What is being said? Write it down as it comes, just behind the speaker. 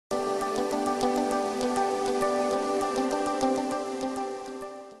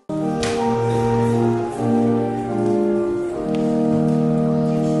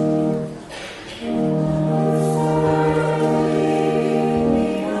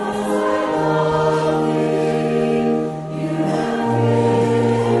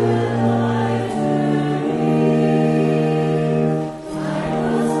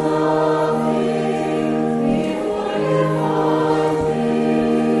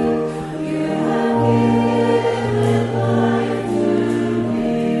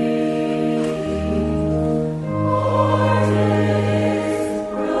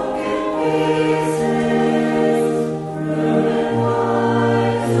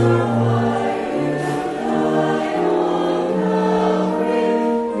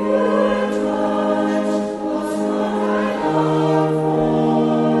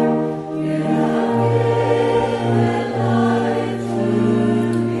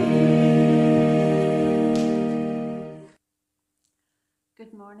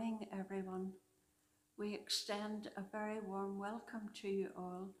We extend a very warm welcome to you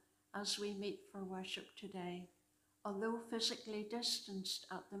all as we meet for worship today. Although physically distanced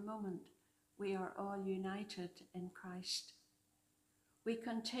at the moment, we are all united in Christ. We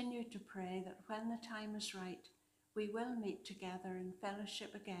continue to pray that when the time is right, we will meet together in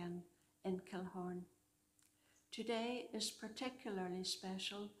fellowship again in Kilhorn. Today is particularly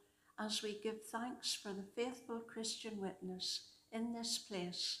special as we give thanks for the faithful Christian witness in this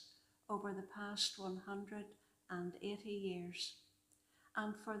place over the past 180 years,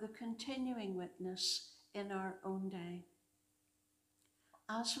 and for the continuing witness in our own day.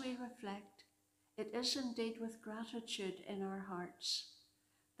 As we reflect, it is indeed with gratitude in our hearts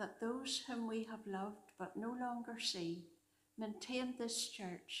that those whom we have loved but no longer see maintain this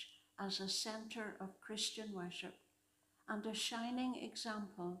church as a centre of Christian worship and a shining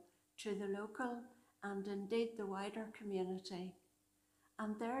example to the local and indeed the wider community.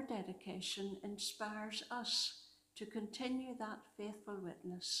 And their dedication inspires us to continue that faithful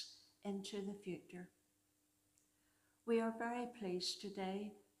witness into the future. We are very pleased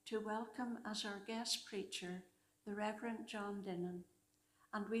today to welcome as our guest preacher the Reverend John Dinnan,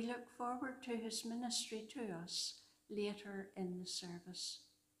 and we look forward to his ministry to us later in the service.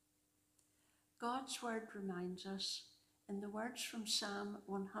 God's word reminds us in the words from Psalm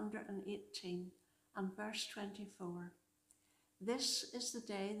 118 and verse 24, "This is the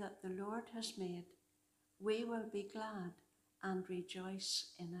day that the Lord has made. We will be glad and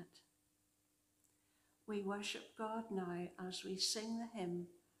rejoice in it." We worship God now as we sing the hymn,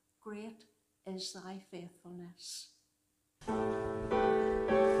 "Great is Thy Faithfulness."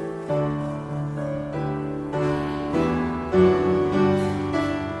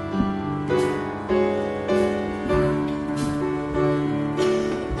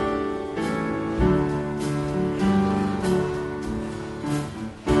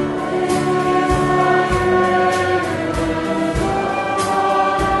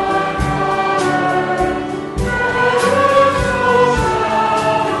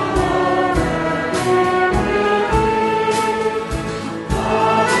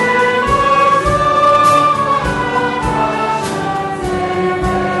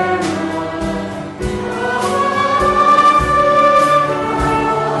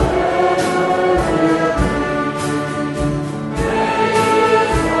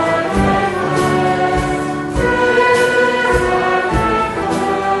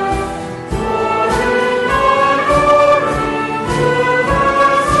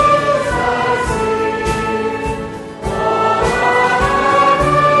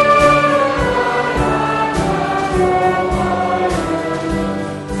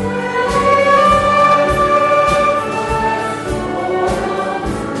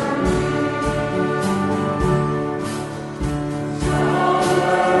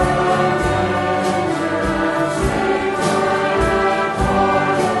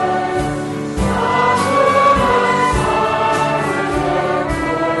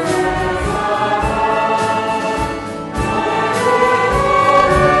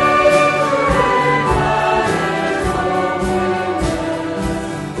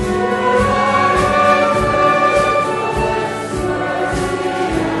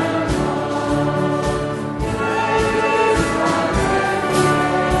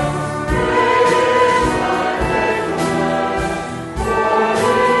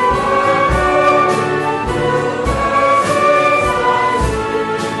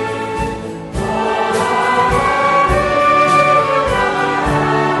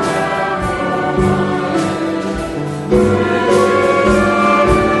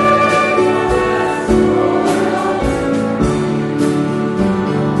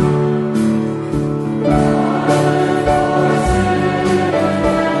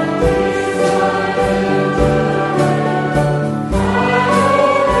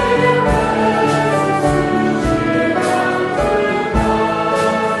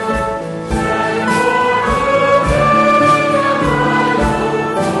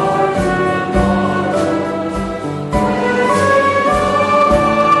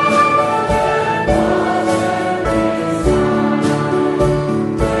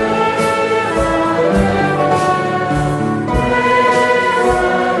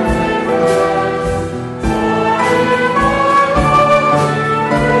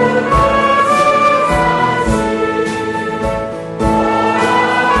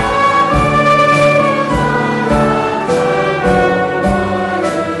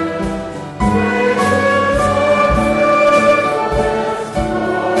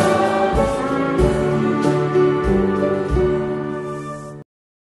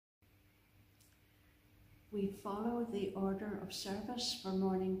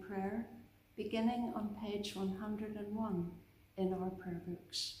 beginning on page 101 in our prayer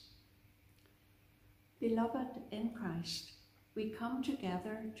books. Beloved in Christ, we come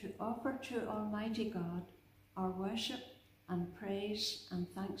together to offer to Almighty God our worship and praise and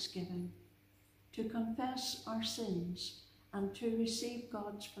thanksgiving, to confess our sins and to receive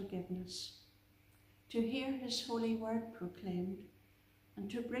God's forgiveness, to hear his holy word proclaimed, and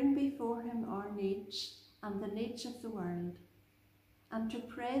to bring before him our needs and the needs of the world, and to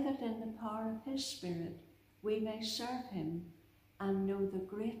pray that in the power of his Spirit we may serve him and know the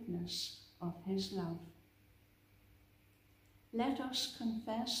greatness of his love. Let us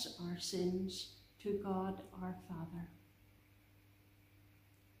confess our sins to God our Father.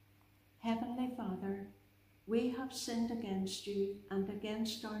 Heavenly Father, we have sinned against you and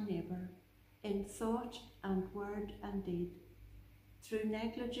against our neighbour in thought and word and deed, through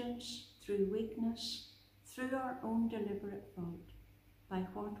negligence, through weakness, through our own deliberate fault, by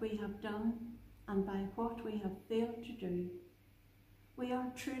what we have done and by what we have failed to do. We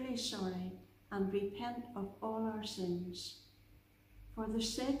are truly sorry and repent of all our sins. For the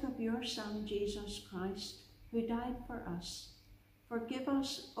sake of your Son, Jesus Christ, who died for us, forgive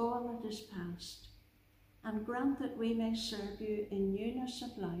us all that is past, and grant that we may serve you in newness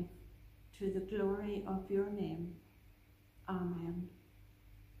of life, to the glory of your name. Amen.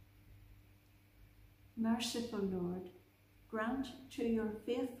 Merciful Lord, grant to your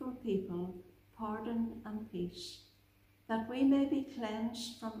faithful people pardon and peace, that we may be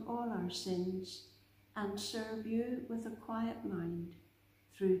cleansed from all our sins and serve you with a quiet mind,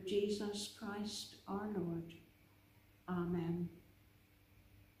 through Jesus Christ our Lord. Amen.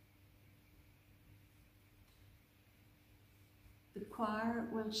 The choir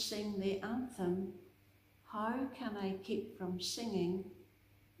will sing the anthem, How Can I Keep From Singing,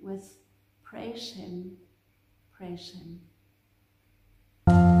 with Praise Him, Praise Him.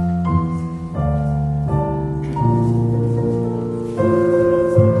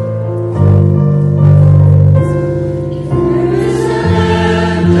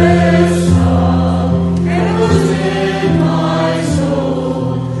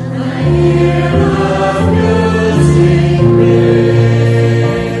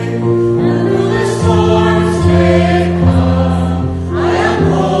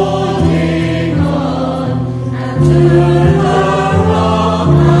 To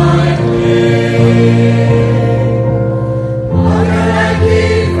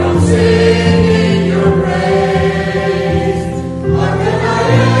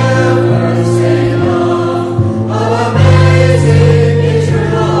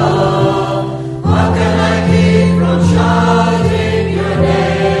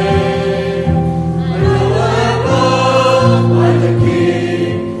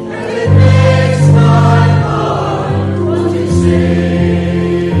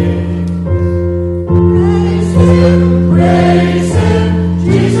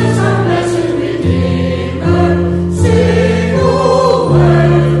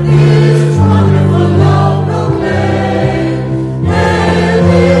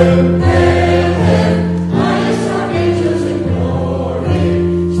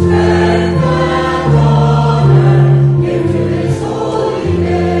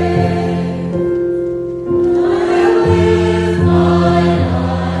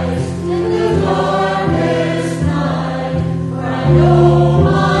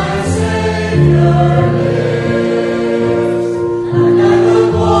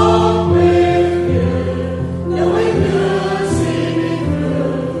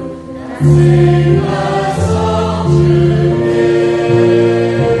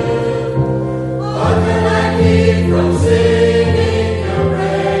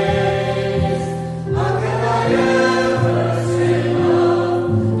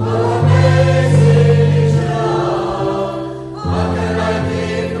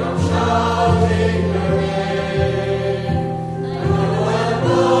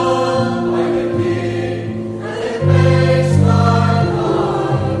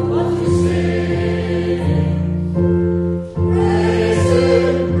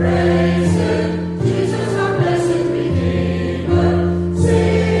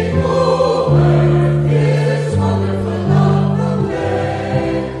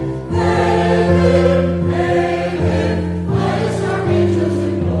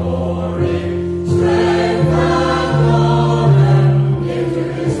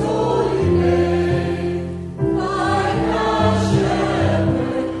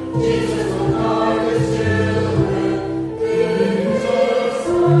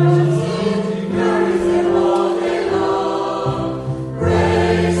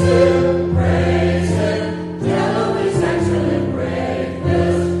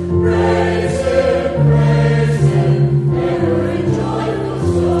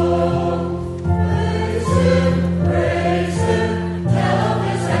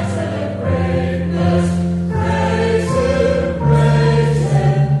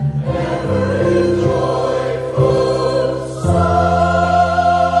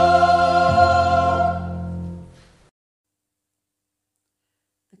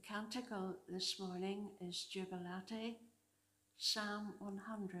canticle this morning is Jubilate, Psalm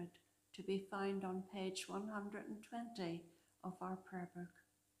 100, to be found on page 120 of our prayer book.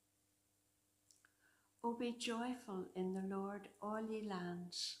 O be joyful in the Lord, all ye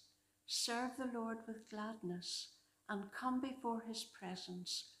lands. Serve the Lord with gladness, and come before his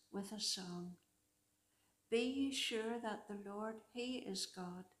presence with a song. Be ye sure that the Lord, he is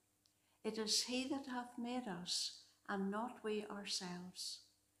God. It is he that hath made us, and not we ourselves.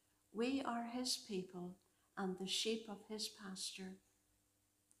 We are his people, and the sheep of his pasture.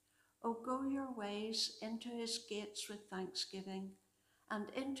 O go your ways into his gates with thanksgiving, and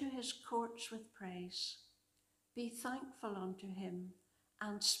into his courts with praise. Be thankful unto him,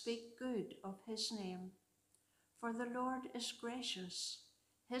 and speak good of his name. For the Lord is gracious,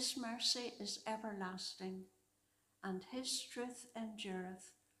 his mercy is everlasting, and his truth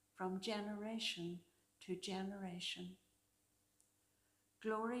endureth from generation to generation.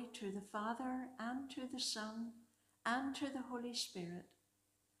 Glory to the Father, and to the Son, and to the Holy Spirit,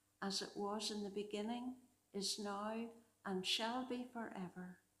 as it was in the beginning, is now, and shall be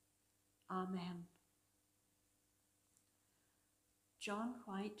forever. Amen. John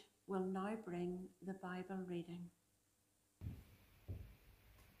White will now bring the Bible reading.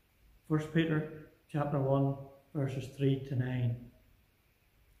 1 Peter chapter 1, verses 3 to 9.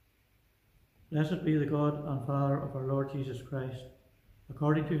 Blessed be the God and Father of our Lord Jesus Christ.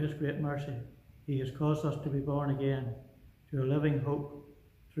 According to his great mercy, he has caused us to be born again to a living hope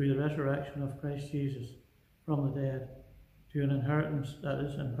through the resurrection of Christ Jesus from the dead, to an inheritance that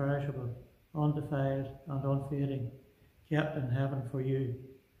is imperishable, undefiled and unfading, kept in heaven for you,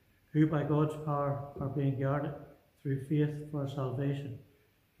 who by God's power are being guarded through faith for salvation,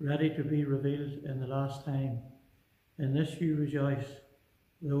 ready to be revealed in the last time. In this you rejoice,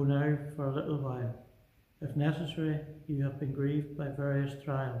 though now for a little while, if necessary, you have been grieved by various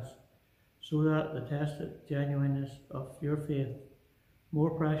trials, so that the tested genuineness of your faith,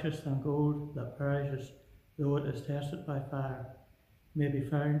 more precious than gold that perishes though it is tested by fire, may be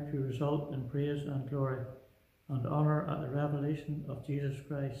found to result in praise and glory and honour at the revelation of Jesus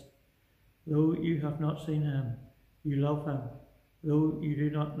Christ. Though you have not seen him, you love him. Though you do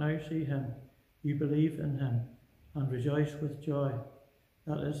not now see him, you believe in him and rejoice with joy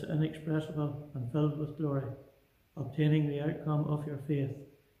that is inexpressible and filled with glory, obtaining the outcome of your faith,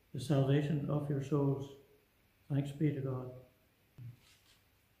 the salvation of your souls. Thanks be to God.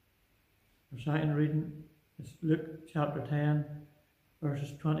 Our second reading is Luke chapter 10,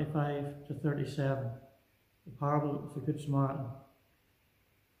 verses 25 to 37, the parable of the Good Samaritan.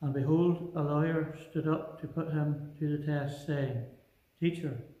 And behold, a lawyer stood up to put him to the test, saying,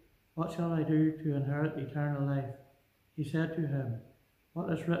 Teacher, what shall I do to inherit eternal life? He said to him,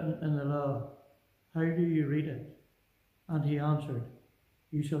 What is written in the law? How do you read it? And he answered,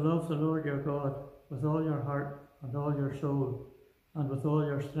 You shall love the Lord your God with all your heart and all your soul, and with all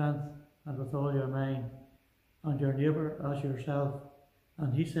your strength and with all your mind, and your neighbour as yourself.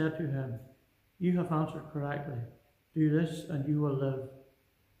 And he said to him, You have answered correctly. Do this and you will live.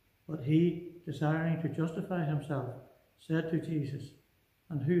 But he, desiring to justify himself, said to Jesus,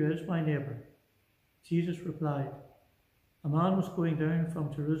 And who is my neighbour? Jesus replied, A man was going down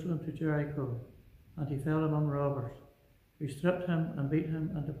from Jerusalem to Jericho, and he fell among robbers, who stripped him and beat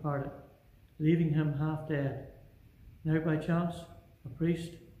him and departed, leaving him half dead. Now by chance a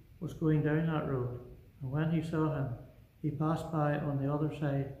priest was going down that road, and when he saw him, he passed by on the other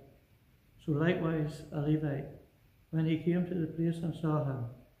side. So likewise a Levite, when he came to the place and saw him,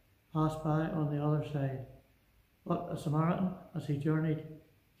 passed by on the other side. But a Samaritan, as he journeyed,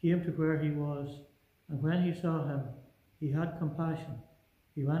 came to where he was, and when he saw him, he had compassion.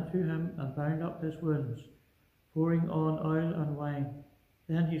 He went to him and bound up his wounds, pouring on oil and wine.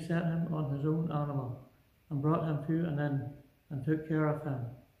 Then he set him on his own animal, and brought him to an inn, and took care of him.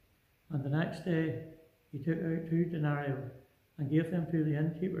 And the next day he took out 2 denarii, and gave them to the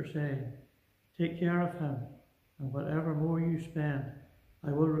innkeeper, saying, Take care of him, and whatever more you spend,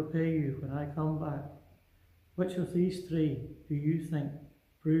 I will repay you when I come back. Which of these 3 do you think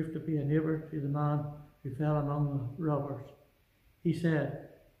proved to be a neighbour to the man who fell among the robbers? He said,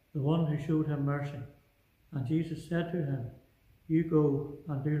 The one who showed him mercy. And Jesus said to him, You go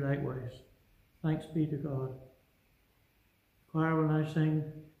and do likewise. Thanks be to God. The choir will now sing,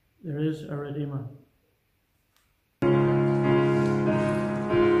 There is a Redeemer.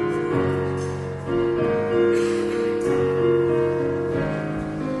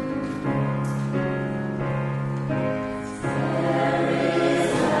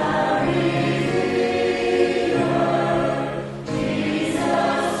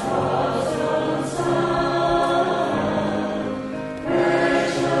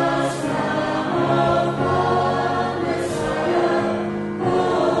 Precious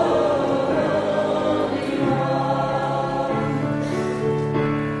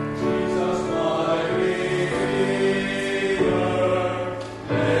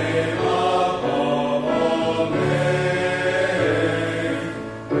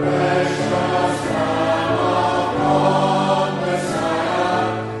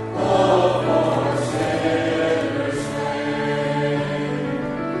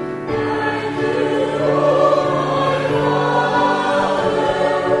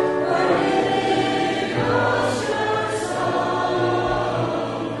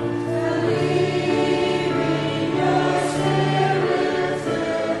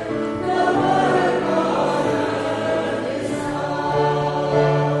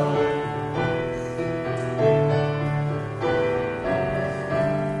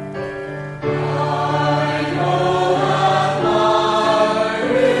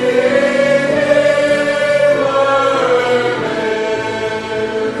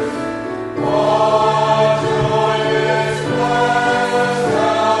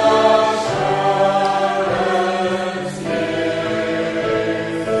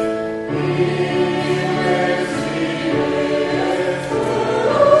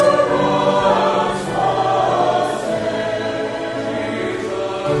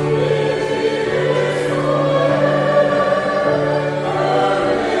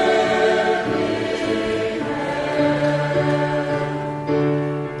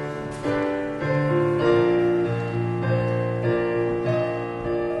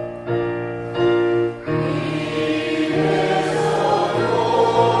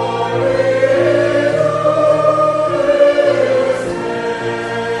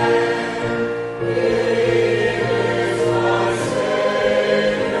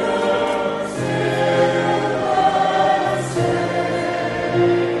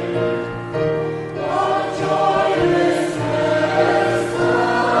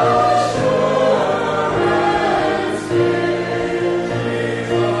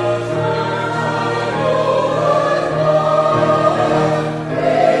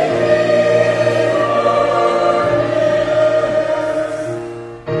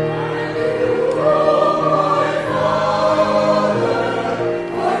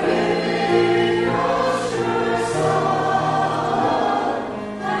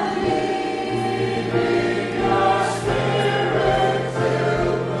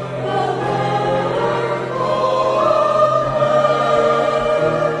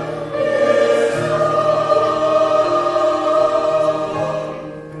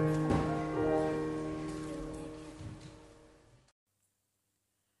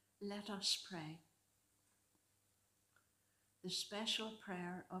Let us pray. The special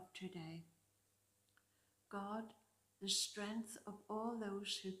prayer of today. God, the strength of all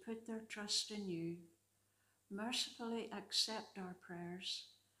those who put their trust in you, mercifully accept our prayers,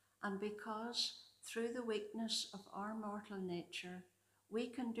 and because through the weakness of our mortal nature we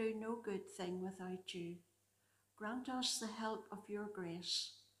can do no good thing without you, grant us the help of your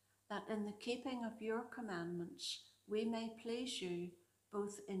grace, that in the keeping of your commandments we may please you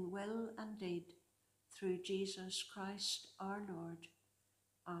both in will and deed, through Jesus Christ our Lord.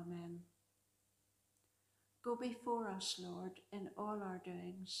 Amen. Go before us, Lord, in all our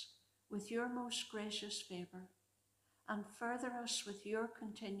doings, with your most gracious favour, and further us with your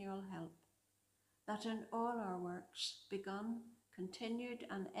continual help, that in all our works, begun, continued,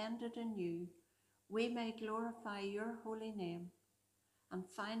 and ended in you, we may glorify your holy name, and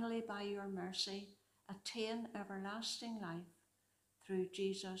finally by your mercy attain everlasting life, through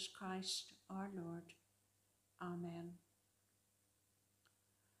Jesus Christ our Lord. Amen.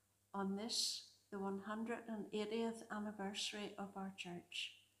 On this, the 180th anniversary of our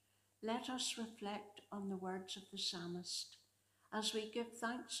church, let us reflect on the words of the psalmist as we give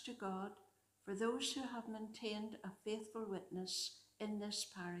thanks to God for those who have maintained a faithful witness in this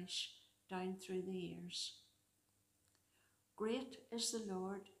parish down through the years. Great is the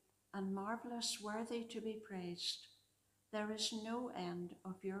Lord, and marvellous, worthy to be praised. There is no end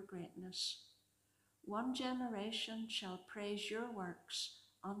of your greatness. One generation shall praise your works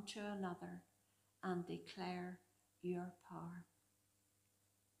unto another, and declare your power.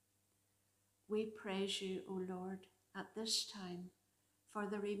 We praise you, O Lord, at this time, for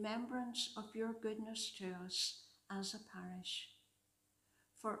the remembrance of your goodness to us as a parish,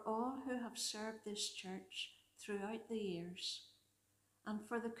 for all who have served this church throughout the years, and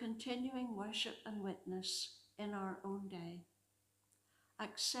for the continuing worship and witness in our own day.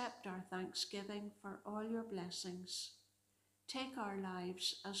 Accept our thanksgiving for all your blessings. Take our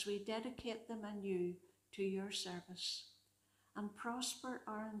lives as we dedicate them anew to your service, and prosper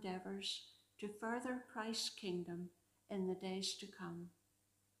our endeavours to further Christ's kingdom in the days to come.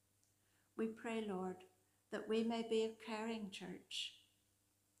 We pray, Lord, that we may be a caring church,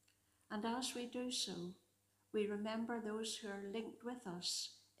 and as we do so, we remember those who are linked with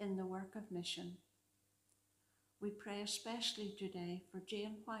us in the work of mission. We pray especially today for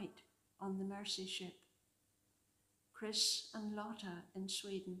Jane White on the Mercy Ship, Chris and Lotta in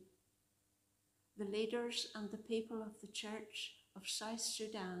Sweden, the leaders and the people of the Church of South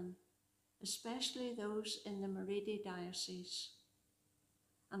Sudan, especially those in the Maridi Diocese.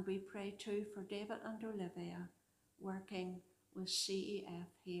 And we pray too for David and Olivia working with CEF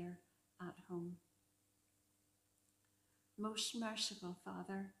here at home. Most merciful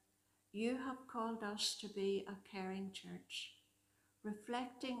Father, you have called us to be a caring church,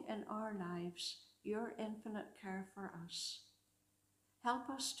 reflecting in our lives your infinite care for us. Help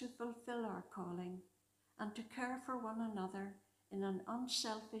us to fulfill our calling and to care for one another in an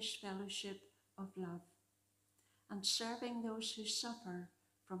unselfish fellowship of love, and serving those who suffer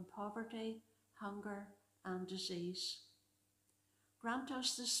from poverty, hunger, and disease. Grant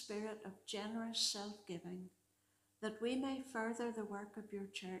us the spirit of generous self-giving, that we may further the work of your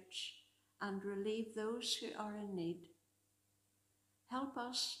church and relieve those who are in need. Help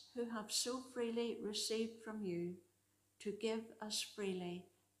us who have so freely received from you to give as freely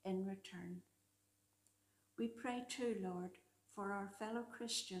in return. We pray too, Lord, for our fellow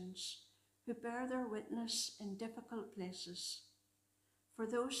Christians who bear their witness in difficult places, for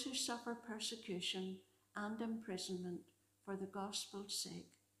those who suffer persecution and imprisonment for the gospel's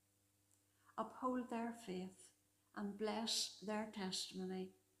sake. Uphold their faith and bless their testimony.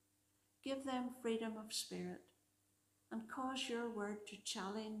 Give them freedom of spirit, and cause your word to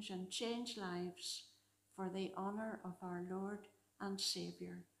challenge and change lives for the honour of our Lord and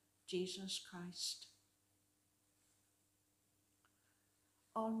Saviour, Jesus Christ.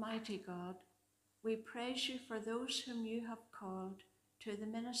 Almighty God, we praise you for those whom you have called to the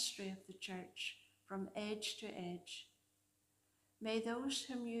ministry of the Church from age to age. May those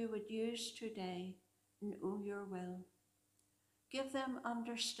whom you would use today know your will. Give them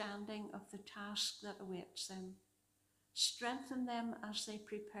understanding of the task that awaits them. Strengthen them as they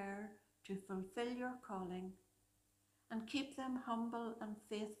prepare to fulfill your calling, and keep them humble and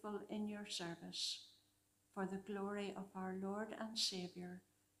faithful in your service, for the glory of our Lord and Saviour,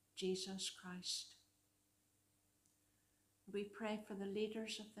 Jesus Christ. We pray for the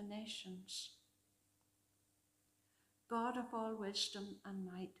leaders of the nations. God of all wisdom and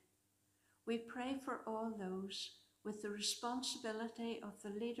might, we pray for all those with the responsibility of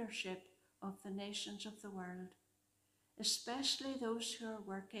the leadership of the nations of the world, especially those who are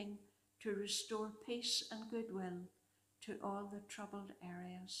working to restore peace and goodwill to all the troubled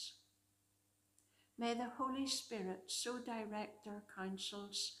areas. May the Holy Spirit so direct their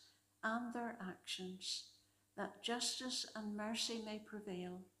counsels and their actions that justice and mercy may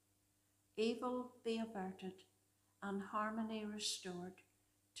prevail, evil be averted, and harmony restored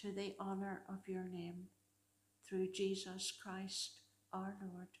to the honour of your name, through Jesus Christ our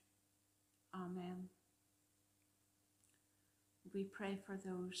Lord. Amen. We pray for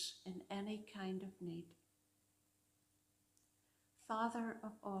those in any kind of need. Father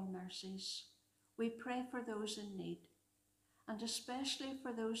of all mercies, we pray for those in need, and especially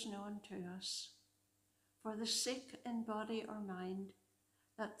for those known to us, for the sick in body or mind,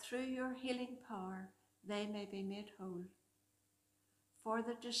 that through your healing power they may be made whole, for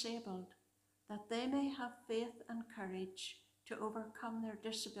the disabled, that they may have faith and courage to overcome their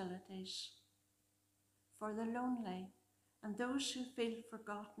disabilities, for the lonely and those who feel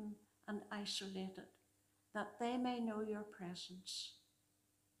forgotten and isolated, that they may know your presence,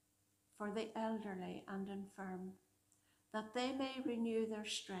 for the elderly and infirm, that they may renew their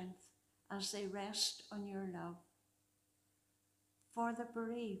strength as they rest on your love, for the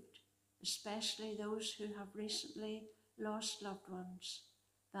bereaved, especially those who have recently lost loved ones,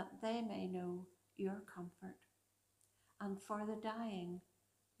 that they may know your comfort, and for the dying,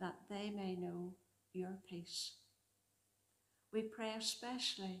 that they may know your peace. We pray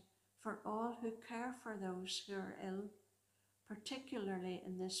especially for all who care for those who are ill, particularly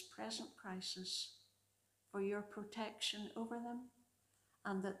in this present crisis, for your protection over them,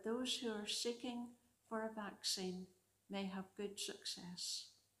 and that those who are seeking for a vaccine may have good success.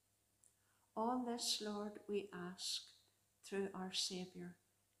 All this, Lord, we ask through our Saviour,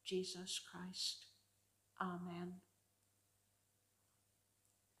 Jesus Christ. Amen.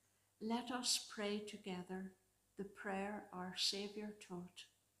 Let us pray together the prayer our Saviour taught.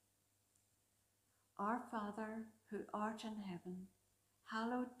 Our Father, who art in heaven,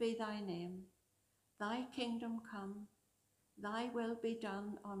 hallowed be thy name. Thy kingdom come, thy will be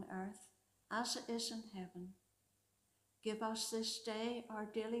done on earth as it is in heaven. Give us this day our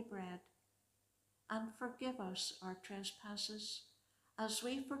daily bread, and forgive us our trespasses, as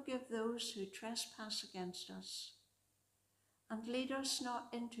we forgive those who trespass against us. And lead us not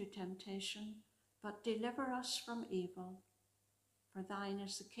into temptation, but deliver us from evil. For thine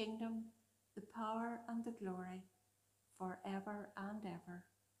is the kingdom, the power, and the glory, forever and ever.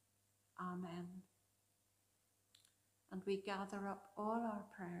 Amen. And we gather up all our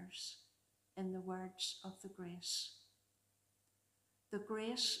prayers in the words of the grace. The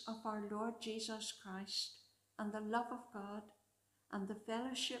grace of our Lord Jesus Christ, and the love of God, and the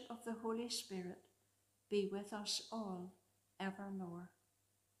fellowship of the Holy Spirit be with us all evermore.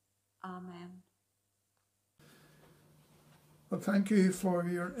 Amen. Well, thank you for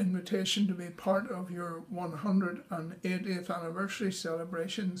your invitation to be part of your 180th anniversary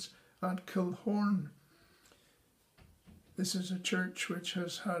celebrations at Kilhorn. This is a church which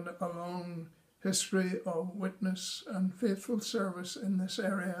has had a long history of witness and faithful service in this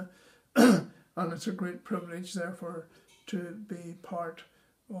area, and it's a great privilege, therefore, to be part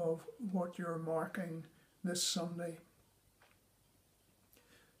of what you're marking this Sunday.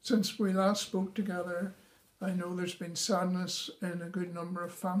 Since we last spoke together, I know there's been sadness in a good number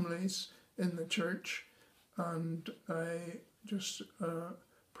of families in the church, and I just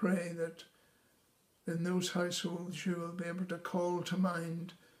pray that in those households you will be able to call to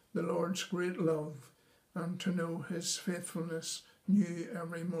mind the Lord's great love and to know his faithfulness new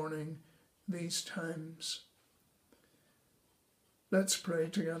every morning these times. Let's pray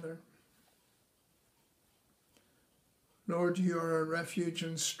together. Lord, you are a refuge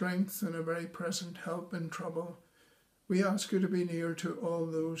and strength and a very present help in trouble. We ask you to be near to all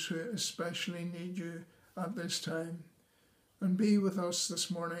those who especially need you at this time. And be with us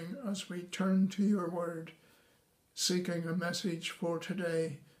this morning as we turn to your word, seeking a message for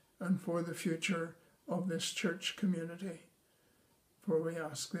today and for the future of this church community. For we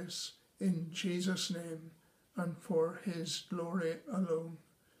ask this in Jesus' name and for his glory alone.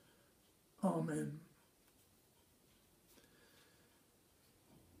 Amen.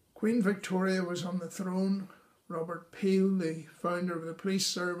 Queen Victoria was on the throne. Robert Peel, the founder of the police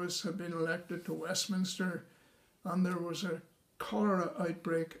service, had been elected to Westminster, and there was a cholera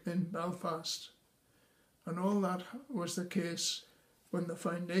outbreak in Belfast. And all that was the case when the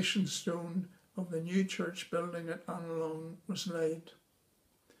foundation stone of the new church building at Annalong was laid.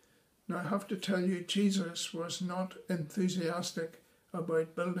 Now I have to tell you, Jesus was not enthusiastic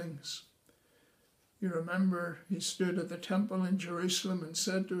about buildings. You remember he stood at the temple in Jerusalem and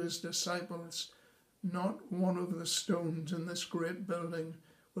said to his disciples, "Not one of the stones in this great building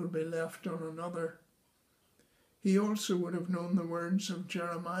will be left on another." He also would have known the words of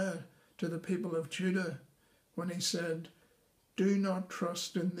Jeremiah to the people of Judah when he said, "Do not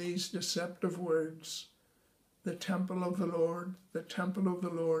trust in these deceptive words. The temple of the Lord, the temple of the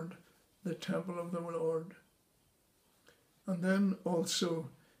Lord, the temple of the Lord." And then also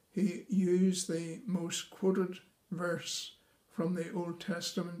he used the most quoted verse from the Old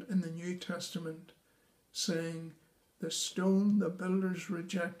Testament in the New Testament, saying, "The stone the builders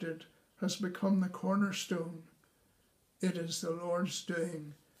rejected has become the cornerstone. It is the Lord's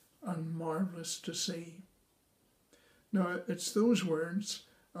doing, and marvellous to see." Now, it's those words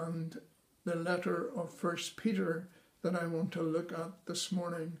and the letter of 1 Peter that I want to look at this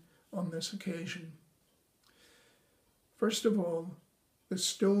morning on this occasion. First of all, the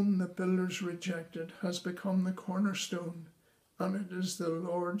stone the builders rejected has become the cornerstone, and it is the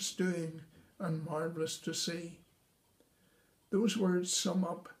Lord's doing, and marvellous to see. Those words sum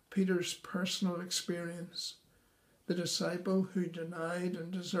up Peter's personal experience. The disciple who denied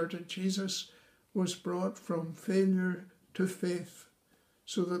and deserted Jesus was brought from failure to faith,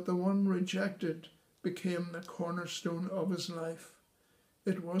 so that the one rejected became the cornerstone of his life.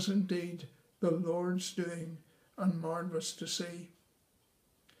 It was indeed the Lord's doing, and marvellous to see.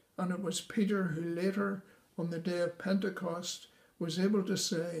 And it was Peter who later, on the day of Pentecost, was able to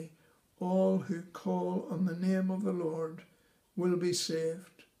say, "All who call on the name of the Lord will be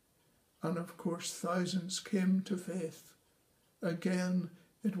saved." And of course thousands came to faith. Again,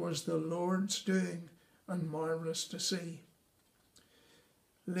 it was the Lord's doing, and marvellous to see.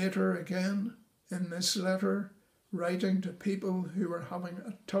 Later again, in this letter, writing to people who were having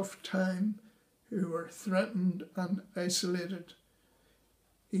a tough time, who were threatened and isolated,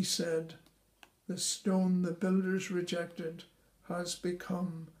 he said, "The stone the builders rejected has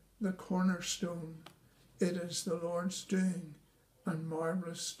become the cornerstone. It is the Lord's doing, and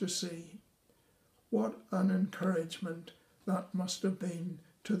marvellous to see." What an encouragement that must have been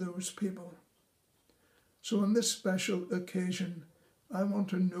to those people. So on this special occasion, I want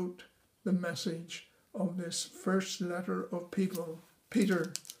to note the message of this first letter of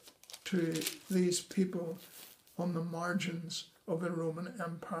Peter to these people on the margins of the Roman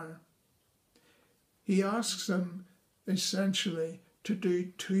Empire. He asks them essentially to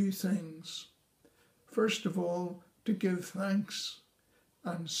do two things. First of all, to give thanks,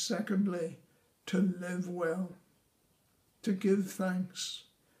 and secondly, to live well. To give thanks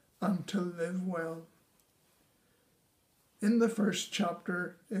and to live well. In the first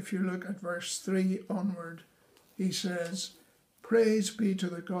chapter, if you look at verse 3 onward, he says, "Praise be to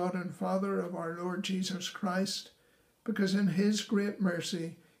the God and Father of our Lord Jesus Christ, because in his great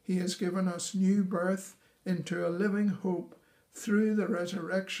mercy he has given us new birth into a living hope through the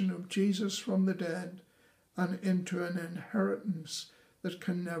resurrection of Jesus from the dead, and into an inheritance that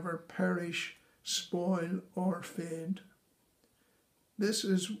can never perish, spoil, or fade." This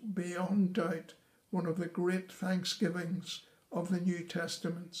is beyond doubt one of the great thanksgivings of the New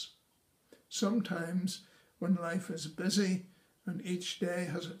Testaments. Sometimes when life is busy and each day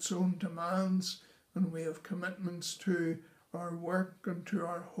has its own demands and we have commitments to our work and to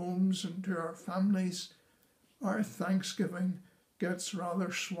our homes and to our families, our thanksgiving gets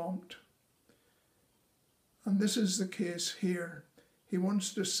rather swamped. And this is the case here. He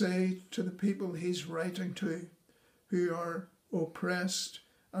wants to say to the people he's writing to, who are oppressed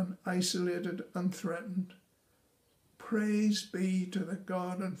and isolated and threatened, "Praise be to the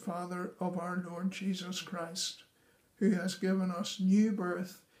God and Father of our Lord Jesus Christ, who has given us new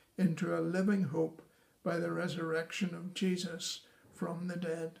birth into a living hope by the resurrection of Jesus from the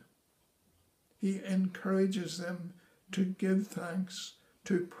dead." He encourages them to give thanks,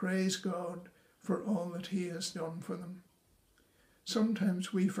 to praise God for all that he has done for them.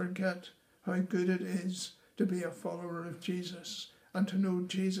 Sometimes we forget how good it is to be a follower of Jesus and to know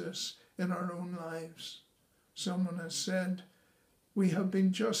Jesus in our own lives. Someone has said, we have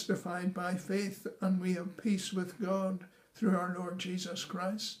been justified by faith and we have peace with God through our Lord Jesus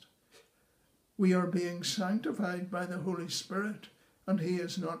Christ. We are being sanctified by the Holy Spirit, and he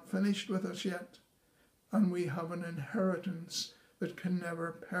is not finished with us yet. And we have an inheritance that can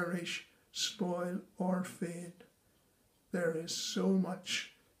never perish, spoil, or fade. There is so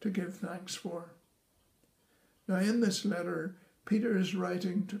much to give thanks for. Now, in this letter, Peter is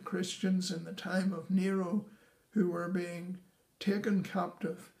writing to Christians in the time of Nero who were being taken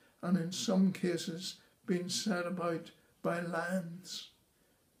captive and in some cases being set about by lions.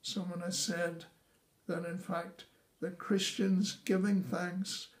 Someone has said that in fact the Christians giving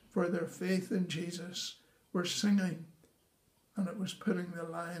thanks for their faith in Jesus were singing, and it was putting the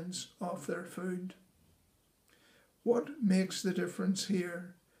lions off their food. What makes the difference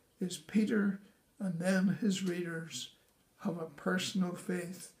here is Peter and then his readers have a personal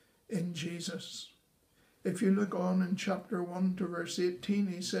faith in Jesus. If you look on in chapter 1 to verse 18,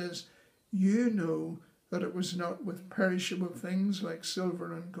 he says, you know that it was not with perishable things like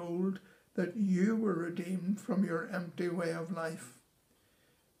silver and gold that you were redeemed from your empty way of life.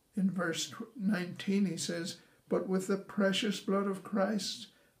 In verse 19 he says, but with the precious blood of Christ,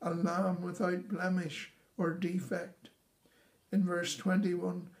 a lamb without blemish or defect. In verse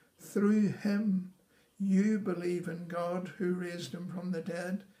 21, through him you believe in God who raised him from the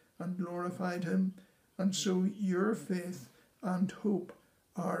dead and glorified him, and so your faith and hope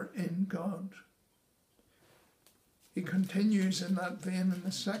are in God. He continues in that vein in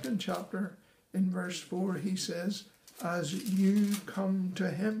the second chapter. In verse 4 he says, as you come to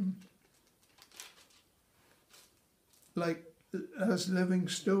him, like as living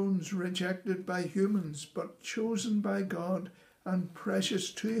stones rejected by humans, but chosen by God and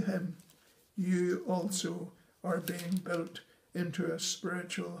precious to him, you also are being built into a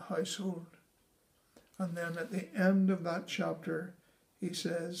spiritual household. And then at the end of that chapter, he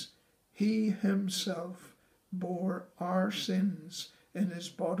says, he himself bore our sins in his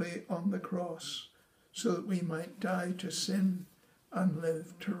body on the cross, so that we might die to sin and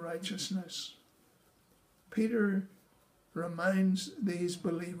live to righteousness. Peter reminds these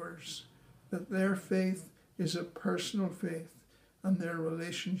believers that their faith is a personal faith and their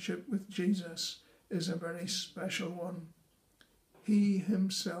relationship with Jesus is a very special one. He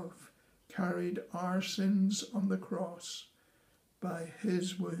himself carried our sins on the cross. By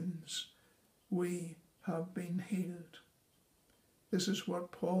his wounds we have been healed. This is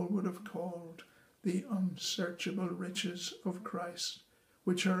what Paul would have called the unsearchable riches of Christ,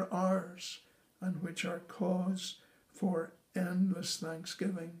 which are ours and which are cause for endless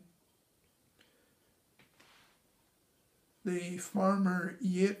thanksgiving. The farmer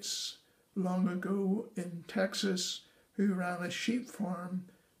Yates, long ago in Texas, who ran a sheep farm,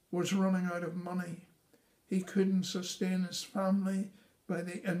 was running out of money. He couldn't sustain his family by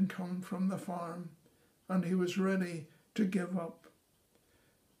the income from the farm, and he was ready to give up.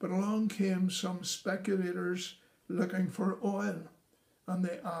 But along came some speculators looking for oil, and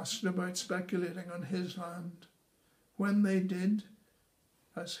they asked about speculating on his land. When they did,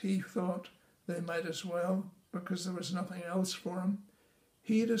 as he thought they might as well, because there was nothing else for him,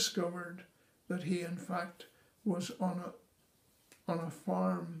 he discovered that he in fact was on a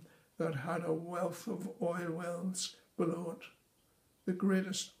farm that had a wealth of oil wells below it. The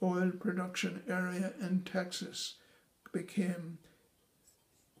greatest oil production area in Texas became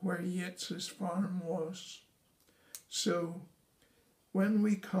where Yates's farm was. So when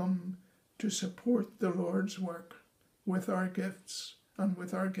we come to support the Lord's work with our gifts and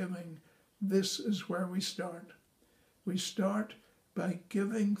with our giving, this is where we start. We start by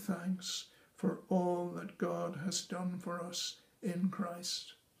giving thanks for all that God has done for us in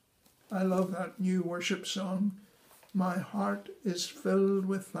Christ. I love that new worship song. My heart is filled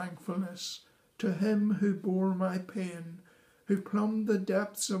with thankfulness to him who bore my pain, who plumbed the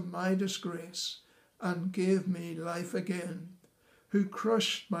depths of my disgrace and gave me life again, who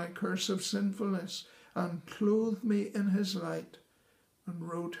crushed my curse of sinfulness and clothed me in his light, and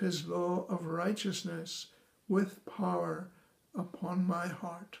wrote his law of righteousness with power upon my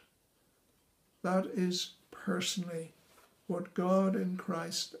heart. That is personally what God in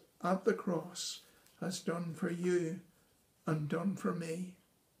Christ at the cross has done for you and done for me.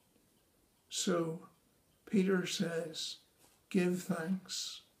 So Peter says, give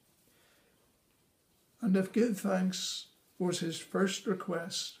thanks. And if give thanks was his first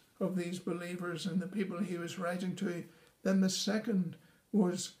request of these believers and the people he was writing to, then the second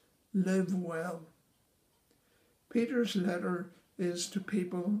was live well. Peter's letter is to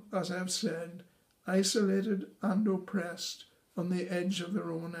people, as I've said, isolated and oppressed on the edge of the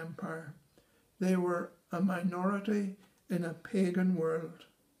Roman Empire. They were a minority in a pagan world.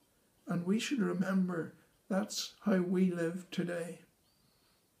 And we should remember that's how we live today.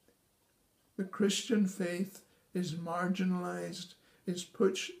 The Christian faith is marginalized, is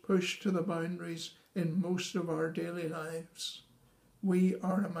pushed to the boundaries in most of our daily lives. We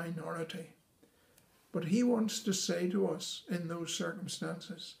are a minority. But he wants to say to us in those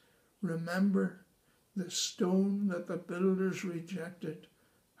circumstances, remember, the stone that the builders rejected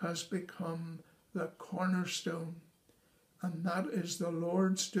has become the cornerstone, and that is the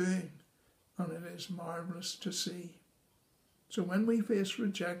Lord's doing, and it is marvellous to see. So when we face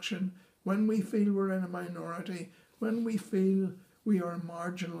rejection, when we feel we're in a minority, when we feel we are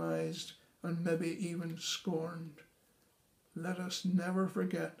marginalised and maybe even scorned, let us never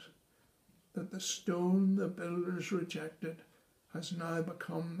forget that the stone the builders rejected has now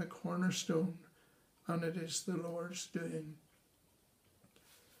become the cornerstone, and it is the Lord's doing.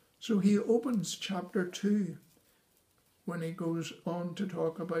 So he opens chapter 2 when he goes on to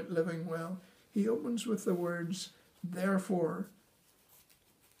talk about living well. He opens with the words, therefore,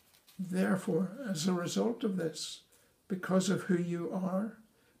 as a result of this, because of who you are,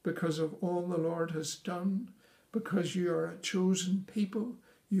 because of all the Lord has done, because you are a chosen people,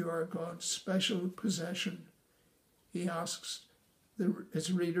 you are God's special possession, he asks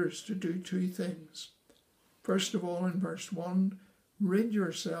his readers to do two things. First of all, in verse 1, rid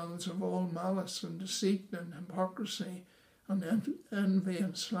yourselves of all malice and deceit and hypocrisy and envy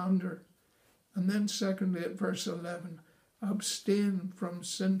and slander. And then secondly, at verse 11, abstain from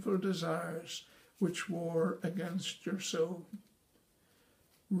sinful desires which war against your soul.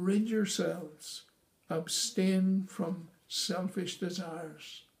 Rid yourselves, abstain from selfish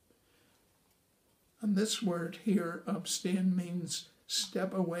desires. And this word here, abstain, means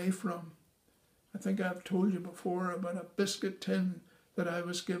step away from. I think I've told you before about a biscuit tin that I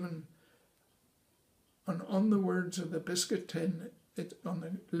was given. And on the words of the biscuit tin, on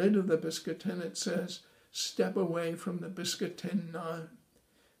the lid of the biscuit tin, it says, step away from the biscuit tin now.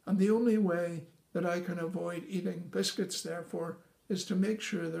 And the only way that I can avoid eating biscuits, therefore, is to make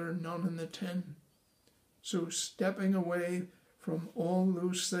sure there are none in the tin. So stepping away from all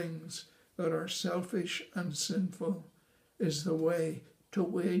those things that are selfish and sinful is the way to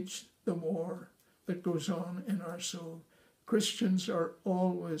wage the war that goes on in our soul. Christians are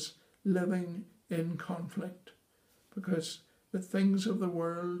always living in conflict because the things of the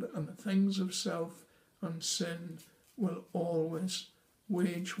world and the things of self and sin will always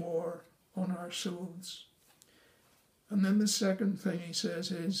wage war on our souls. And then the second thing he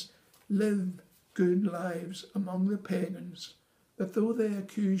says is, live good lives among the pagans, that though they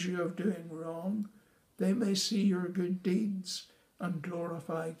accuse you of doing wrong, they may see your good deeds and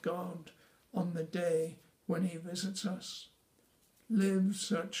glorify God on the day when he visits us. Live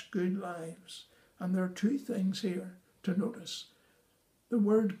such good lives. And there are two things here to notice. The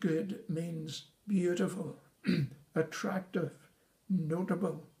word good means beautiful, attractive,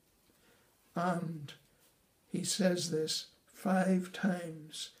 notable. And he says this 5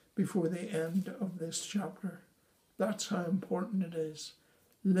 times before the end of this chapter. That's how important it is.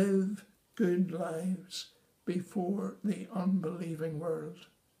 Live good lives before the unbelieving world.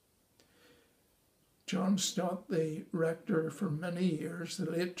 John Stott, the rector for many years, the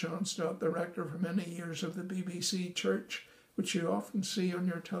late John Stott, the rector for many years of the BBC Church, which you often see on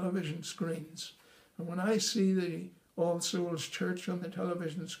your television screens. And when I see the All Souls Church on the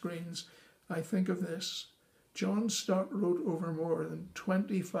television screens, I think of this. John Stott wrote over more than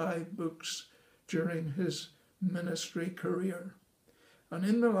 25 books during his ministry career. And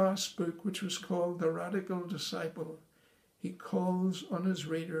in the last book, which was called The Radical Disciple, he calls on his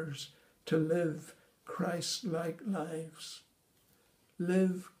readers to live Christ-like lives.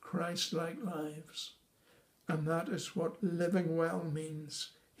 Live Christ-like lives. And that is what living well means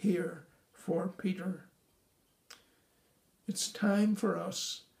here for Peter. It's time for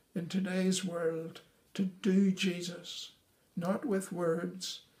us in today's world to do Jesus, not with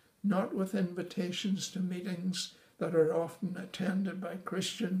words, not with invitations to meetings that are often attended by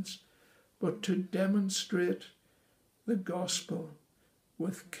Christians, but to demonstrate the gospel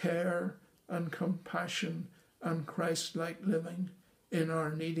with care and compassion and Christ-like living in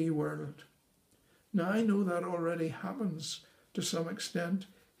our needy world. Now, I know that already happens to some extent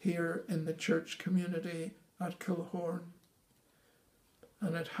here in the church community at Kilhorn.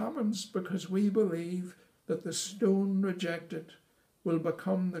 And it happens because we believe that the stone rejected will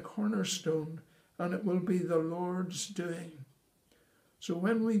become the cornerstone, and it will be the Lord's doing. So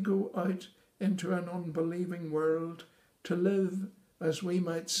when we go out into an unbelieving world to live as we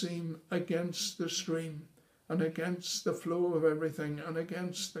might seem against the stream and against the flow of everything and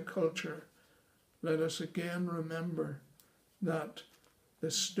against the culture, let us again remember that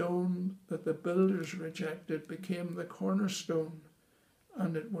the stone that the builders rejected became the cornerstone,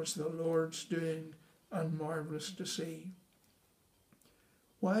 and it was the Lord's doing, and marvellous to see.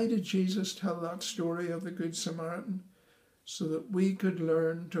 Why did Jesus tell that story of the Good Samaritan? So that we could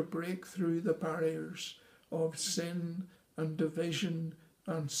learn to break through the barriers of sin and division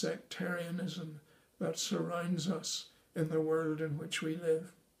and sectarianism that surrounds us in the world in which we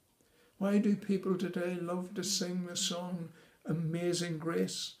live. Why do people today love to sing the song Amazing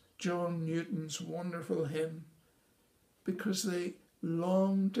Grace, John Newton's wonderful hymn? Because they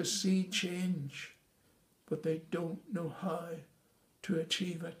long to see change, but they don't know how to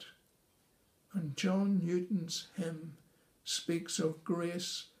achieve it. And John Newton's hymn speaks of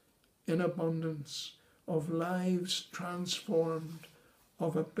grace in abundance, of lives transformed,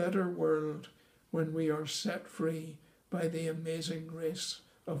 of a better world when we are set free by the amazing grace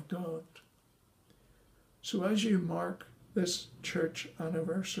of God. So as you mark this church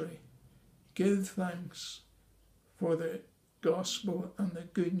anniversary, give thanks for the gospel and the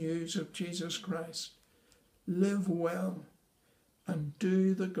good news of Jesus Christ. Live well and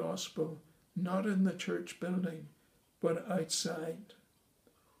do the gospel, not in the church building, but outside,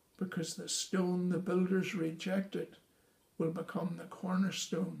 because the stone the builders rejected will become the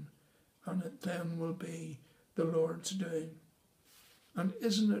cornerstone, and it then will be the Lord's doing. And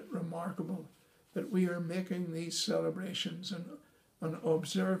isn't it remarkable that we are making these celebrations and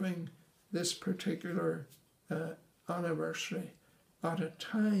observing this particular anniversary at a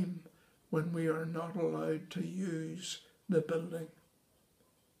time when we are not allowed to use the building?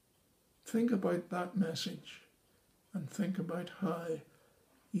 Think about that message and think about how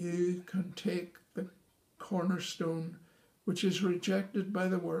you can take the cornerstone which is rejected by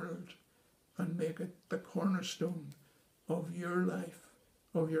the world and make it the cornerstone of your life,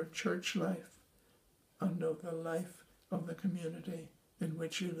 of your church life, and of the life of the community in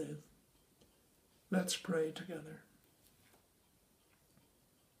which you live. Let's pray together.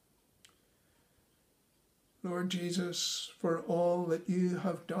 Lord Jesus, for all that you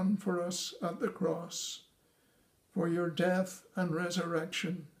have done for us at the cross, for your death and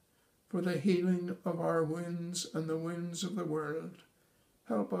resurrection, for the healing of our wounds and the wounds of the world,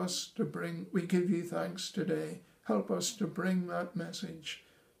 help us to bring, we give you thanks today, help us to bring that message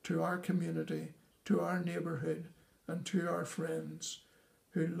to our community, to our neighbourhood, and to our friends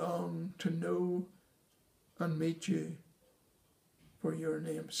who long to know and meet you. For your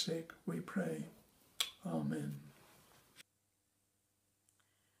name's sake, we pray. Amen.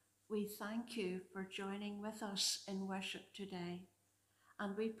 We thank you for joining with us in worship today,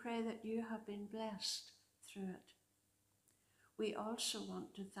 and we pray that you have been blessed through it. We also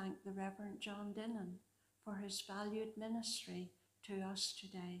want to thank the Reverend John Dinnan for his valued ministry to us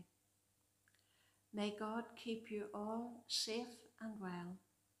today. May God keep you all safe and well.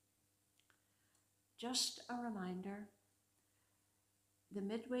 Just a reminder, the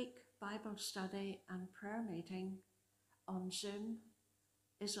midweek Bible study and prayer meeting on Zoom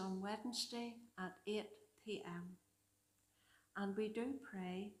is on Wednesday at 8 p.m. And we do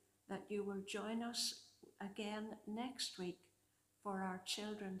pray that you will join us again next week for our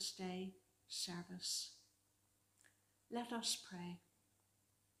Children's Day service. Let us pray.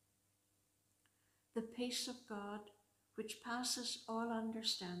 The peace of God, which passes all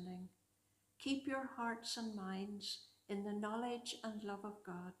understanding, keep your hearts and minds in the knowledge and love of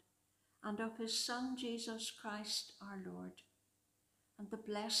God and of his Son, Jesus Christ our Lord. And the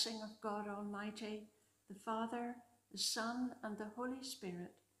blessing of God Almighty, the Father, the Son, and the Holy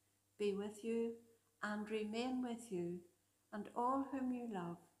Spirit be with you and remain with you and all whom you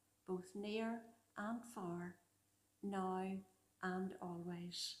love, both near and far, now and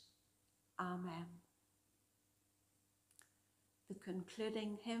always. Amen. The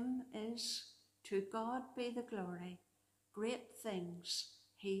concluding hymn is, To God be the glory, great things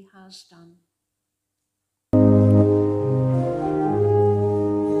he has done.